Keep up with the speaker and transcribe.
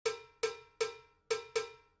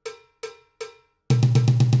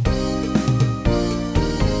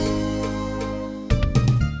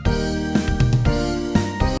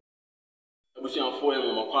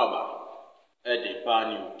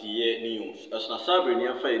Bani die news as na sabre ni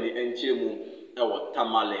afa ni enchiremu e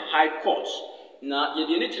Tamale High Court na ye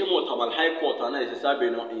de ni chiremu Tamale High Court na ese sabre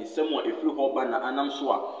no ensem a efiri ho ba na anam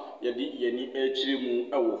so a ye de ye ni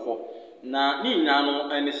echiremu e wo ho na ni nyina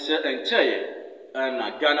no ene se encheye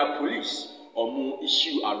na Ghana police omu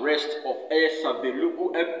issue arrest of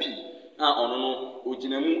Savelugu MP ono no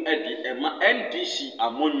oginamu edi ema NDC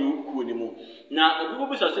amonyu ku ni mu na obi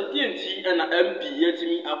bo sa se TNT na MP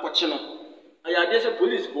yetimi akwache no ayade se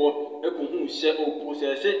police for ekohu se o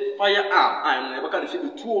process firearm an na baka se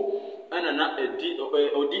etuo na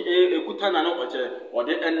odi ekuta na no oche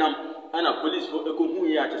ode enam na police for ekohu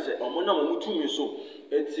ya se omo na mutumi so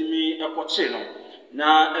etimi ekwache no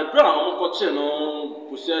na ebra omo kwache no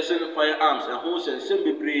possessing firearms ho sense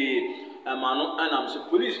bebre amano anam se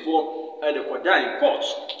police for the Kodai court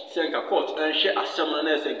senka court enhwe asem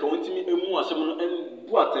na senka wontimi emu asem no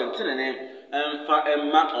embu atentene emfa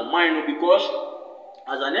emma oman no because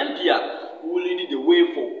as an MP who lead the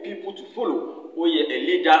way for people to follow oye a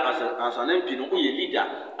leader as an MP no oye leader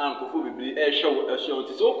and kofo bibli ehwe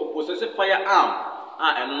nti so ko possess firearm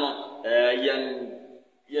eno no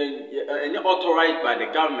yen authorized by the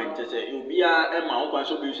government say obia emma ho kwan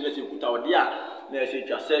so be use na se kuta ode na ese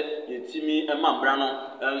twase yetimi emma mbra no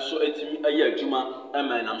enso etimi aye adwuma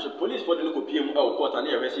emma nam so police for the no kopiem e court na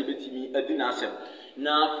yehwese betimi adi na asem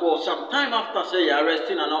na for some time after say you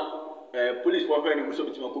arresting and police for any muso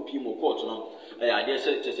betimi kopiem court no ade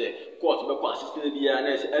say court be ko assistant bia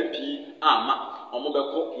na ese MP ama omo be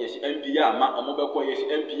ko yes MP ama omo be ko yes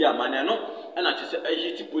MP ama na no na chese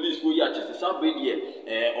agiti police for ya chese sabre die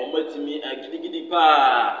omatimi gidigidi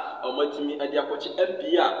pa omatimi ade akwachi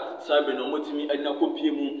MP a sabre no omatimi ade na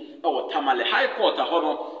kopie mu e Tamale High Court ho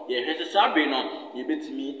no ye hwese sabre no ye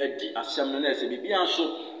betimi adi asem no na ese bibia nso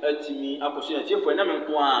atimi akoso na tiefo na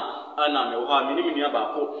menko a na me ho a mini nua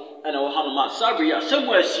ba ko na wo ha no ma sabre asem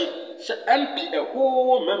asi se MP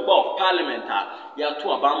member of parliament ya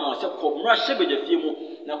to abama se komra hyebeja fie mu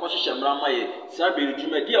na ko hyehyɛ mra maye sabe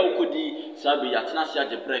redwumadi a wokodi sabe yatena se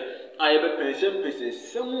agebre aye be pensem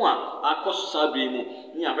semu a akoso sabe mu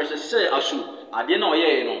ni ahwehye se aso ade na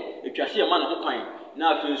oyeye no etwase e ma no ho kwan na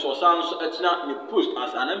afi so san so etena ne post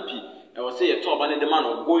as an MP e was say e to abane de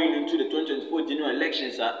man going into the 2024 general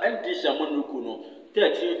elections NDC amonuku no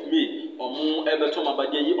 13th May omo ebeto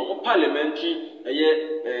mabade yi omo parliamentary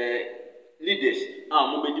leaders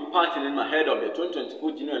mo be the party in my head of the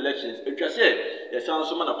 2024 general elections etwase ye san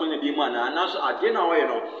so mana kwan bi mu na so ade na woye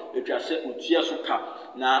no etwase otua so ka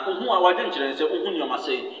na ohu a wade nkyere nse ohu nyoma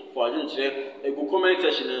sei for wade nkyere egu comment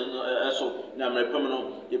section eso na mrepem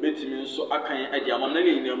no ye betimi nso akan ade amam na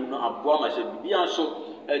nyinam no aboa ma se bibia nso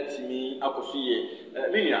atimi akoso ye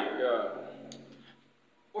minia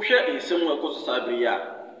ohwe ensem akoso sabre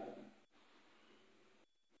ya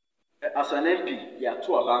as an MP ya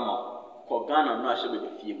to abama ko Ghana no ahye be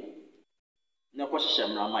fie mu na ko hyehyɛ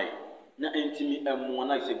mra mai na entimi emu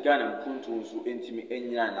na se Ghana mpuntu nso entimi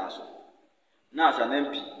enyina na so na as an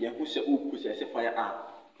MP ye hu se oku se fire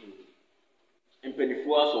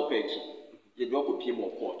empenifu aso pechi ye do ko pie mu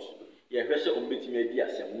court ye hwɛ se ombetimi adi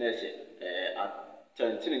asɛm na se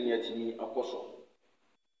atantene ni atimi akoso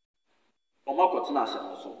omakotena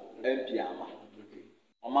asɛm so MP ama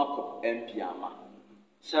omako MP ama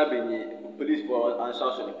sabe ni police for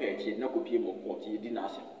answer so the page na kopie mo court ye di na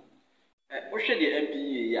asem wo hwe de MP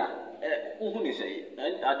ya hu ni say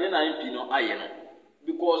ade na MP no aye no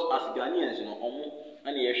because as Ghanaians no omo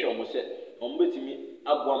na ye hwe omo se omo betimi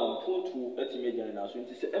aboa mo mpuntu atimi agyan na so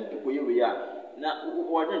nti se MP ko ye we ya na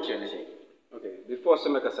wo adwen kire ne say okay before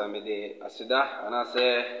some kasa me de asida ana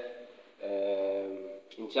se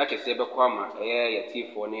ntia kese be kwa ma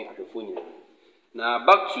yatifo ne ahwefo nyina. Now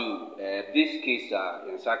back to this case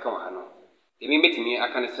in Sakawano. The mean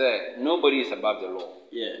I can say nobody is above the law.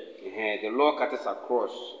 Yeah. The law cuts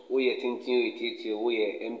across. We are thinking we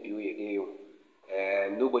are MP, we are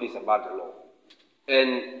nobody is above the law.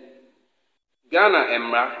 And Ghana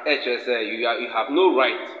Emra HSA, you have no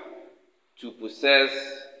right to possess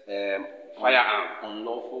firearm.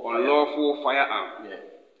 Unlawful firearm.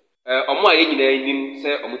 Yeah. Omo aye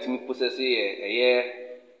say omutimi possess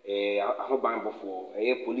ahoban before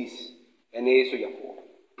police and soldier for.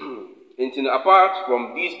 And apart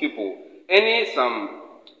from these people, some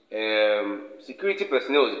security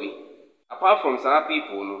personnel be apart from some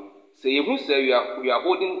people, no, say who say you are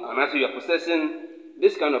holding and also you are possessing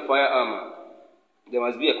this kind of firearm, there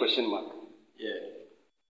must be a question mark. Yeah.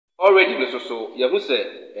 Already, so you say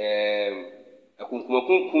a kunkum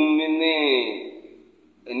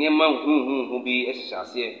Nyama who be a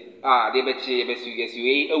they bet you, yes,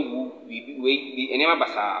 you awu, we, and never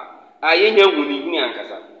basa. I ain't your winning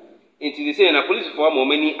Yankasa. Into the same, police for more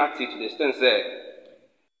many active to the extent say,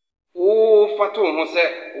 oh, Faton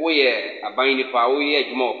Hose, we a binding power,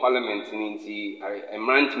 we more parliament in the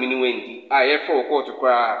Amrant Mini I have 4 quarter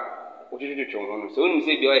cry. What did you do? So when you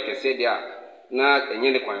say, I can say there, not a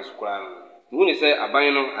nearly quite square. When you say a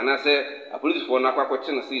bino, and I say a police for Naka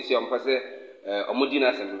see some person, a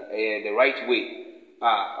Modinas the right way.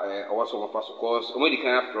 I was on a fast course, only can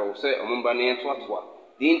after say a Mumbani and Twatwa.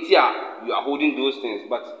 The Intia, you are holding those things,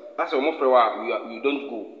 but as a Mofrewa, you don't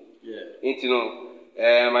go. Yeah.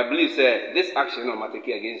 I believe this action on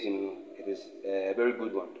Mateki against him, it is a very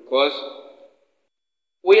good one. Because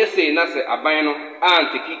we say that's a bino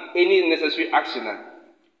and take any necessary action.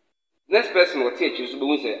 Next person will teach you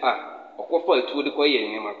to say, or for it to the Koya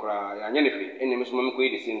and Yamakra, and anything, and Miss Mamma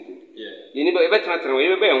the same thing. Yeah. You never better than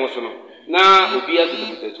we bear also. Now, we be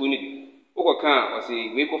able to win. Oka or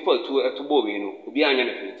say, we prefer to Bobino, who be an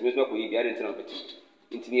anything, to Miss Macky, the other of it.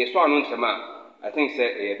 Into the strong I think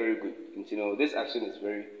say very good. This action is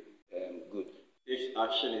very good. This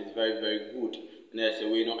action is very, very good. And as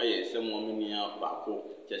we know, someone near Bako,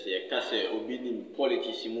 just a casse, obedient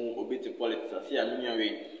politics, obedient politics, see a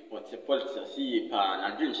million what the politics see pan,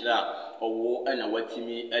 and drink that, or war and a wet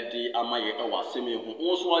me at the Amaya or semi, who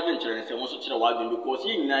also was interested and also child because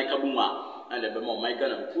he like a boomer and a bemo my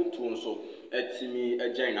gun and Puntun so at me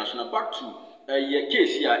a giant national back to a year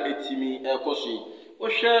case here at me a cosi. Or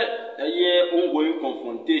share a year ongoing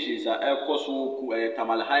confrontations at El Coso,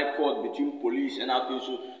 Tamal High Court between police and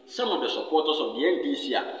officials. Some of the supporters of the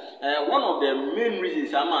NDC, one of the main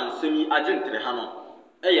reasons I'm on semi-agent Rehano,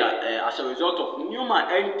 as a result of Numa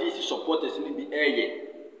NDC supporters in the area.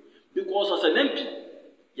 Because as an MP,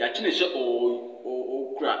 Yachinisha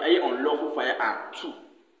or unlawful firearm 2.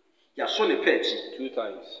 You saw the petty 2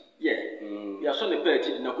 times. Yeah, you saw the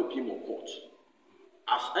petty in Nakopimo court.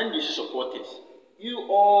 As NDC supporters, you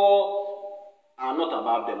all are not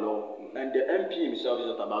above the law, and the MP himself is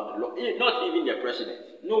not above the law. Not even the president.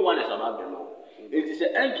 No one is above the law. It is the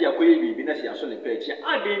MP Akoyebi Binesi Asone Pech.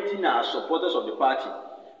 Argentina supporters of the party.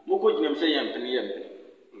 Moko Jinem say Yempeni.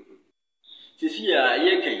 Sisia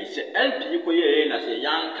Yeke say MP Koye na say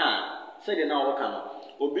Yanka said now Wakano.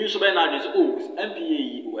 Obi so be na just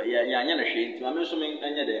MP Yanyana Shade, Mamma Summing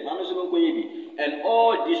Anyade, Mamma Summing Koyebi, and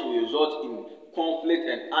all this will result in conflict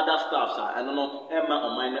and other stuff, I don't know, Emma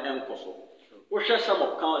or minor Encoso. We share some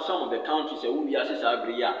of the countries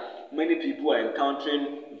many people are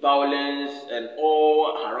encountering violence and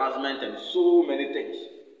all harassment and so many things.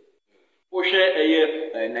 We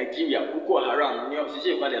share Nigeria, Boko Haram,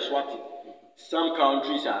 some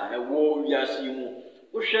countries are a war we are seeing.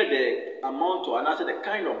 We share the amount to answer the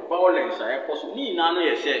kind of violence I possible. Ni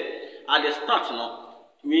nano said at the start, no,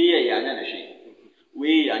 we are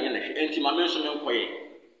we are anti-mamation employee.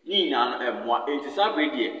 Nina and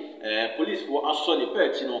Sabridi, police for a solid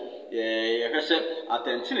pertino,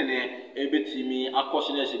 attention, a bit to me, a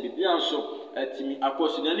caution as a bibianso, to me, a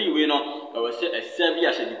caution anyway, no, or say a service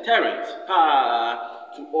as a deterrent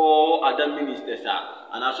to all other ministers,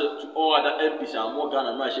 and also to all other MPs are more gun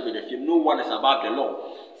and marshal with the film. No one is above the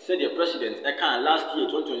law. Said the president, I can't last year,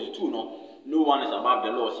 2022, no one is above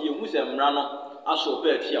the law. See, you must have run. As for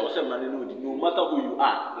Bert here, no matter who you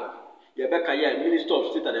are, Rebecca, Minister of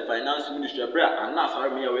State and the Finance Minister, and now Sarah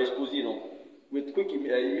Esposino with quick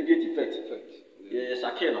immediate effect. Yes,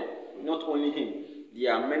 Sakeno, not only him,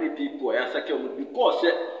 there are many people because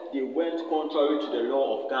they went contrary to the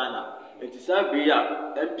law of Ghana. It is a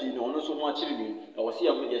MP, no, so much children. I was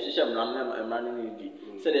here, a man,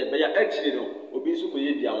 said a bear actually, Obisu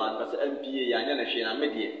Koyabia, one, but MP, and Shana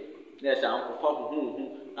Media. Yes, I'm for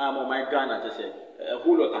I'm on my Ghana to say a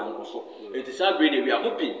whole lot of so. It is a great we are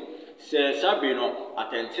hoping. Say Sabino,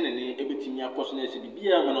 attending everything your cosness be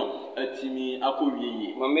Biamano, a Timmy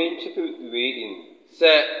Akuri. My main chip waiting.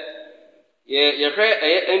 Sir, you heard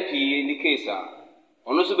a MP in the case,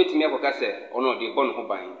 or no so bit me for Casse, or no, the bond for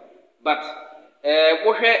buying. But,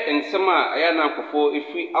 what hair and summer I am now for a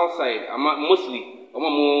free outside, mostly, or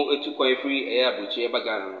more 2 free air, which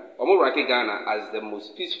Ghana, or more Raki Ghana as the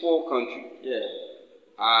most peaceful country. Yeah.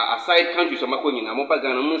 Aside countries of Makoni, Mopa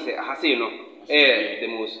Ghana, say, the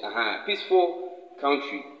most peaceful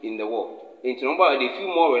country in the world. In Tinomba, they feel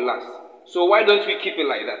more relaxed. So why don't we keep it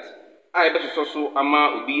like that? I bet so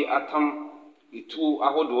Ama will be atom, the 2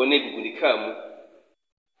 I hold one egg with the Kermo.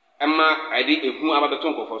 Emma, I did a whom about the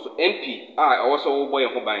tongue for so MP. I also boy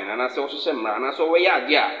and Hobine, and I saw Shamra, and I saw where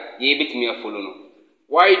ye bit me a follow.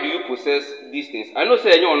 Why do you possess these things? I know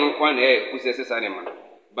say you're no one possesses animal,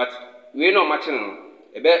 but we're not matching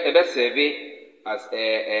a better survey as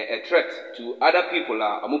a threat to other people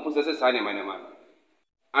are possesses animal.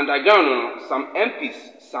 underground no some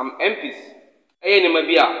MPs any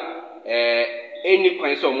maybe any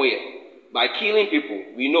kind of way by killing people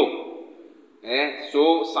we know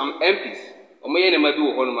so some MPs any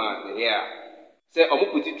maybe yeah say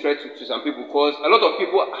put it threat to some people because a lot of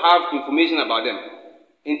people have information about them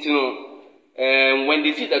when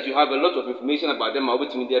they see that you have a lot of information about them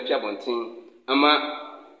about me their piabontin ama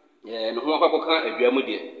no ho akwakoka aduamu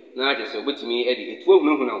de na je se obetimi e de etu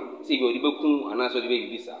ohunu now say you dey beku anaso de be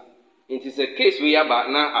bibisa it is a case we aba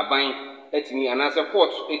na aban etimi anaso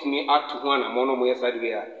court etimi act ho na mo no mo yesa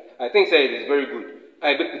de I think say it is very good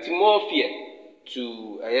I be put more fear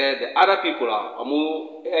to the other people are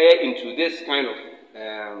more into this kind of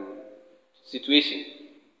situation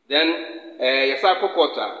then yesa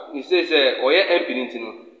kokota he says oye MP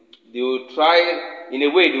no they will try in a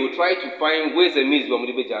way they will try to find ways and means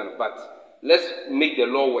but let's make the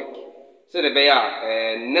law work so the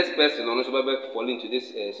next person on also fall into this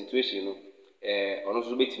situation on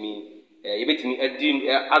also bet me edim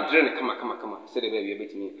adren kama so the baby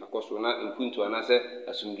bet me akoso na impunto anase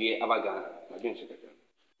asumdue abaga adwen chekaka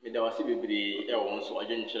me da wasi bebre e won so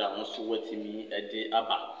adwen chira won so watimi ede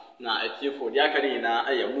aba na etiefo de aka ni na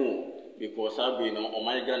ayamu because abi no o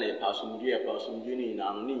my Ghana pasumdue ni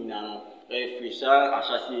na no fisha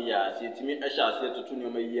ashasi ya sitimi ashasi tutu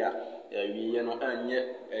nyoma yi a wiye no anye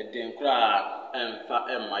den kra emfa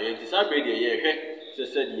emma ye disabe de ye hwe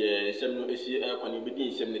se de nsem no esi kwani bedi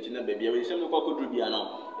nsem ne tina ba bia nsem no kwakodru bia no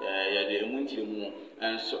ye de emuntiremu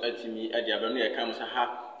enso atimi ade aba no ye kam sa ha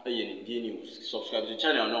ye ni die news subscribe to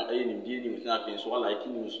channel no ye ni die news na afin so like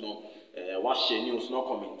news no wa share news no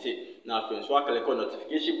comment na afin so click on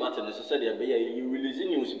notification button so said be you release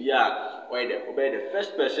news bia why the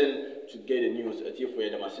first person to get the news at you for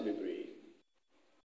the massive